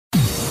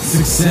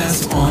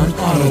Success on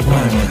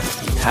Autopilot.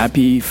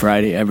 Happy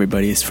Friday,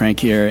 everybody. It's Frank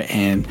here,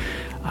 and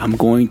I'm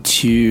going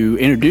to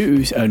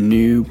introduce a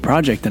new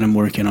project that I'm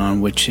working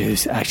on, which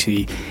is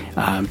actually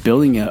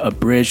building a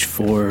bridge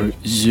for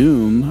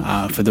Zoom.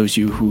 For those of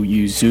you who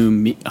use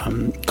Zoom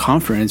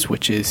Conference,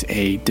 which is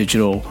a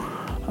digital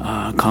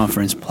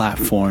conference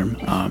platform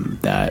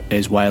that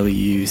is widely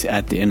used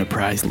at the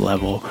enterprise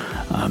level,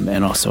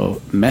 and also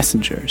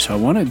Messenger. So I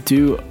want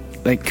to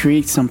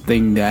create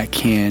something that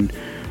can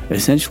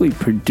essentially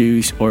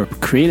produce or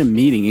create a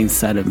meeting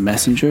inside of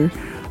Messenger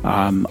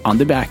on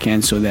the back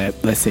end, so that,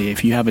 let's say,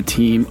 if you have a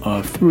team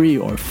of 3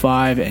 or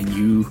 5 and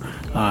you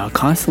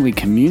constantly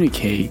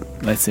communicate,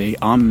 let's say,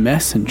 on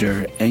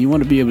Messenger, and you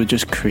want to be able to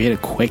just create a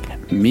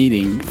quick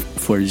meeting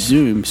for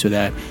Zoom so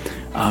that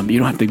you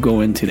don't have to go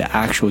into the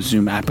actual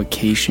Zoom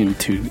application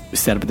to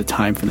set up the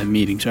time for the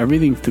meeting. So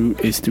everything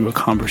is through a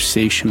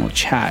conversational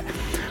chat.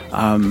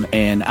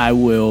 And I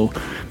will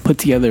put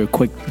together a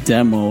quick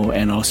demo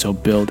and also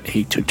build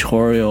a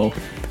tutorial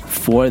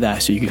for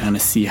that, so you can kind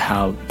of see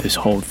how this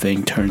whole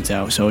thing turns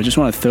out. So I just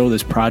want to throw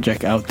this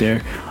project out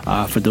there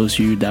for those of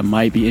you that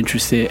might be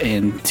interested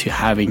in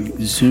having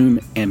Zoom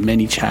and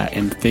ManyChat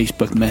and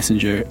Facebook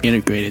Messenger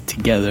integrated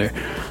together.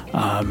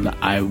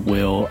 I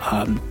will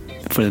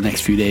for the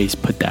next few days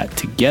put that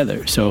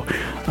together, so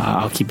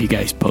I'll keep you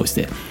guys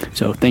posted.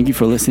 So thank you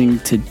for listening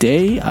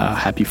today.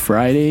 Happy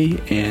Friday,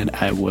 and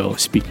I will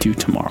speak to you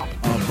tomorrow.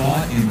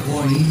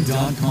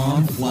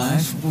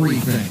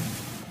 AboutEmployee.com/briefing.